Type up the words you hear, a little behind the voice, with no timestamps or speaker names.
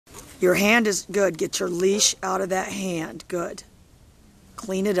Your hand is good. Get your leash out of that hand. Good.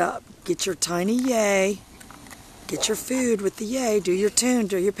 Clean it up. Get your tiny yay. Get your food with the yay. Do your tune.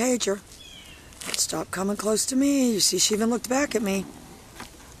 Do your pager. Stop coming close to me. You see, she even looked back at me.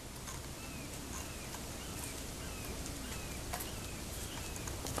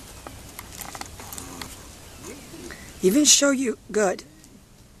 Even show you. Good.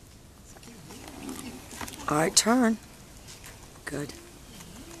 All right, turn. Good.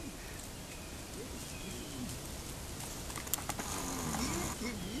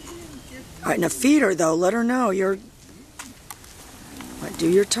 All right, now feed her, though. Let her know you're... Right, do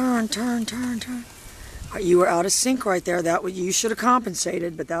your turn, turn. All right, you were out of sync right there. You should have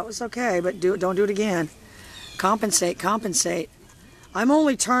compensated, but that was okay. But don't do it again. Compensate. I'm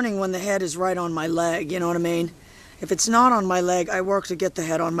only turning when the head is right on my leg, you know what I mean? If it's not on my leg, I work to get the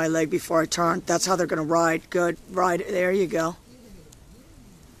head on my leg before I turn. That's how they're going to ride. Good. Ride. There you go.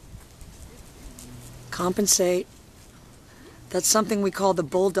 Compensate. That's something we call the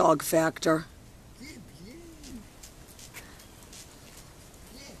bulldog factor.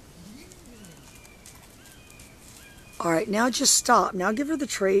 All right, now just stop. Now give her the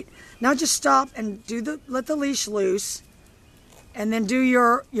treat. Now just stop and let the leash loose. And then do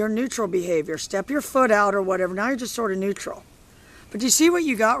your neutral behavior. Step your foot out or whatever. Now you're just sort of neutral. But do you see what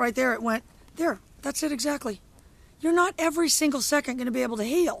you got right there? It went, there, that's it exactly. You're not every single second going to be able to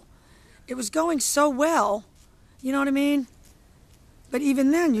heel. It was going so well, you know what I mean? But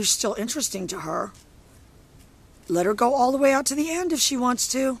even then, you're still interesting to her. Let her go all the way out to the end if she wants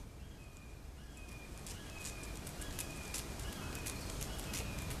to.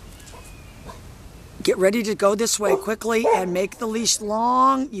 Get ready to go this way quickly and make the leash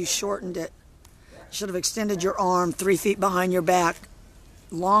long. You shortened it. Should have extended your arm 3 feet behind your back.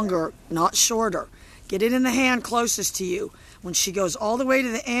 Longer, not shorter. Get it in the hand closest to you. When she goes all the way to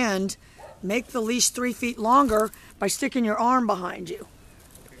the end, make the leash 3 feet longer by sticking your arm behind you.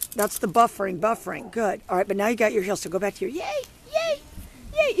 That's the buffering. Good. All right, but now you got your heel, so go back to your yay.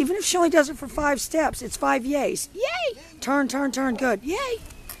 Even if she only does it for 5 steps, it's 5 yays. Yay! Turn. Good. Yay!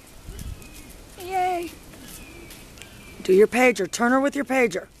 Do your pager. Turn her with your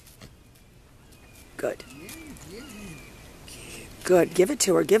pager. Good. Give it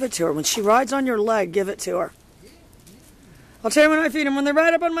to her. When she rides on your leg, give it to her. I'll tell you when I feed them. When they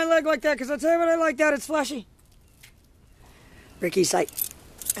ride up on my leg like that, because I'll tell you when I like that, it's fleshy. Ricky's like...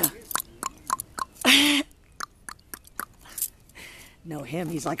 No, him.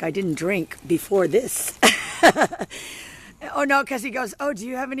 He's like, I didn't drink before this. Oh, no, because he goes, oh, do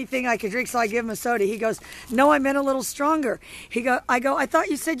you have anything I can drink? So I give him a soda. He goes, no, I meant a little stronger. I go, I thought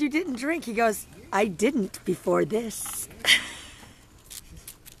you said you didn't drink. He goes, I didn't before this.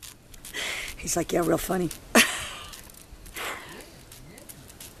 He's like, yeah, real funny. All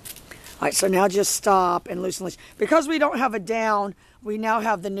right, so now just stop and loosen leash. Because we don't have a down, we now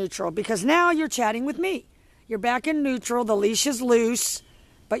have the neutral. Because now you're chatting with me. You're back in neutral. The leash is loose,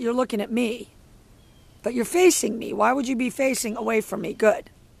 but you're looking at me. But you're facing me. Why would you be facing away from me? Good.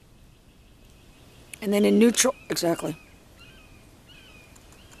 And then in neutral, exactly.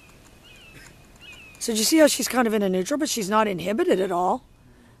 So do you see how she's kind of in a neutral, but she's not inhibited at all?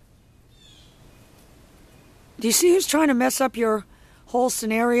 Do you see who's trying to mess up your whole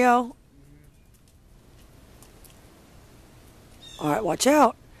scenario? All right, watch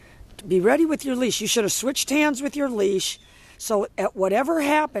out. Be ready with your leash. You should have switched hands with your leash. So at whatever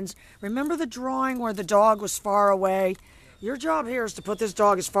happens, remember the drawing where the dog was far away? Your job here is to put this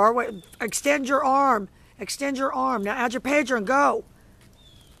dog as far away. Extend your arm. Now add your pager and go.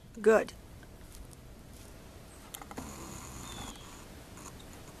 Good.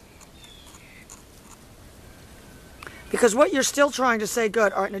 Because what you're still trying to say,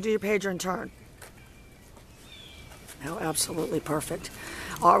 good. All right, now do your pager and turn. Now, absolutely perfect.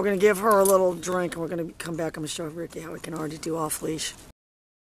 All right, we're going to give her a little drink, and we're going to come back. I'm going to show Ricky how we can already do off-leash.